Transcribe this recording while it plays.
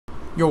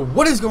Yo,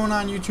 what is going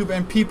on YouTube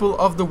and people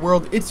of the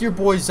world? It's your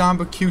boy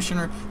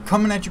Zombicutioner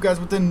coming at you guys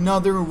with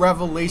another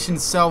Revelation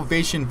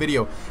Salvation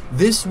video.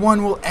 This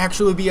one will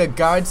actually be a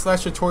guide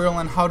slash tutorial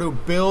on how to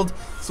build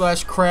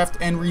slash craft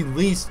and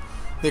release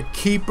the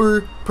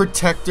Keeper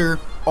Protector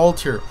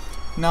altar.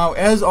 Now,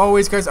 as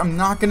always guys, I'm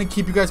not going to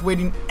keep you guys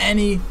waiting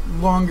any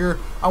longer.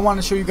 I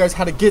want to show you guys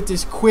how to get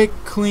this quick,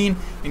 clean,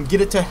 and get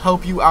it to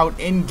help you out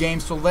in game.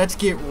 So let's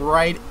get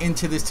right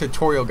into this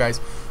tutorial, guys.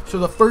 So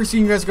the first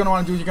thing you guys are going to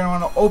want to do is you're going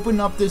to want to open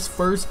up this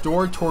first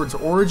door towards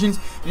Origins,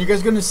 and you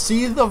guys are going to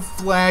see the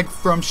flag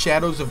from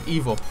Shadows of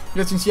Evil.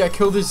 You guys can see I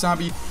killed this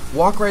zombie,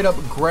 walk right up,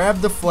 grab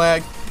the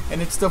flag,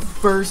 and it's the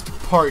first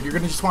part. You're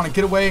going to just want to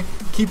get away,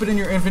 keep it in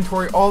your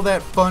inventory, all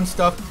that fun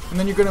stuff, and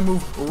then you're going to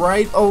move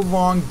right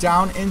along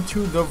down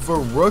into the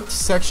Verruckt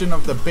section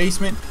of the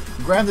basement.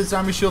 Grab the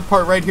zombie shield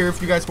part right here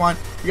if you guys want.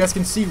 You guys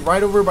can see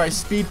right over by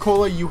Speed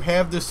Cola, you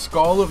have the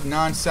Skull of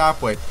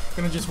Non-Stopway. You're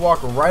going to just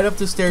walk right up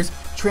the stairs,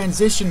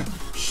 transition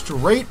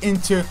straight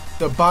into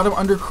the bottom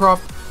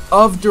undercroft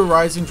of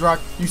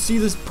Verruckt. You see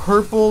this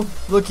purple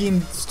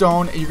looking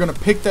stone, and you're going to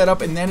pick that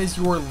up, and that is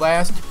your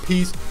last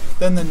piece.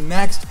 Then the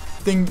next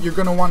thing you're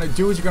going to want to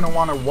do is you're going to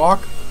want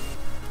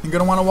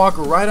to walk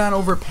right on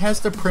over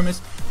past the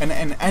premise,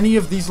 and any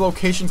of these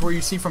locations where you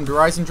see from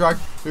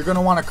Verruckt, you're going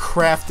to want to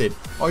craft it.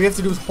 All you have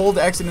to do is hold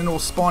X and it will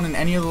spawn in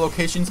any of the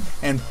locations,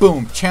 and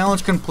boom,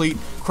 challenge complete.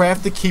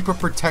 Craft the Keeper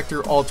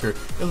Protector altar.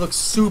 It looks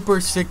super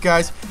sick,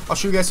 guys. I'll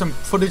show you guys some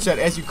footage that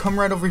as you come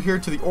right over here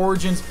to the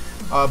Origins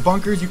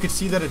bunkers, you can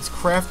see that it's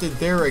crafted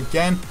there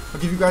again.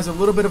 I'll give you guys a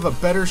little bit of a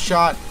better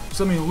shot.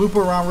 So let me loop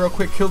around real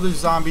quick, kill the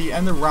zombie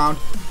and the round.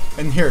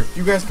 And here,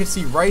 you guys can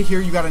see right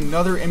here, you got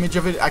another image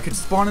of it. I could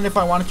spawn it if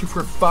I wanted to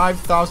for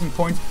 5,000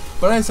 points,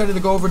 but I decided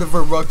to go over to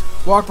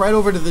Verruckt, walk right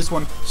over to this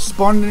one,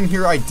 spawn it in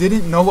here. I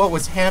didn't know what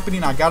was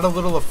happening. I got a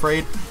little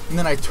afraid, and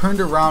then I turned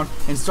around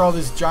and saw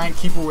this giant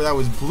keeper that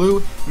was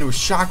blue, and it was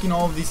shocking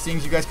all of these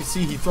things. You guys can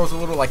see he throws a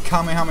little like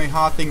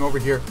Kamehameha thing over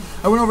here.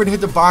 I went over to hit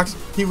the box.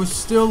 He was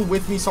still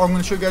with me, so I'm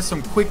going to show you guys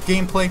some quick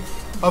gameplay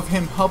of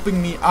him helping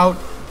me out.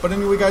 But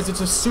anyway guys,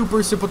 it's a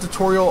super simple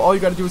tutorial. All you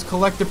got to do is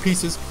collect the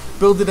pieces,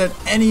 build it at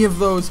any of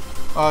those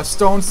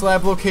stone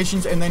slab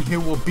locations, and then he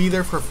will be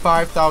there for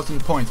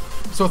 5,000 points.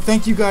 So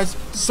thank you guys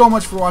so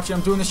much for watching.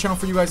 I'm doing this channel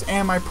for you guys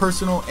and my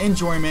personal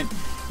enjoyment,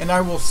 and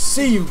I will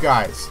see you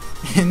guys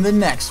in the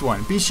next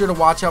one. Be sure to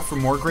watch out for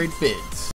more great vids.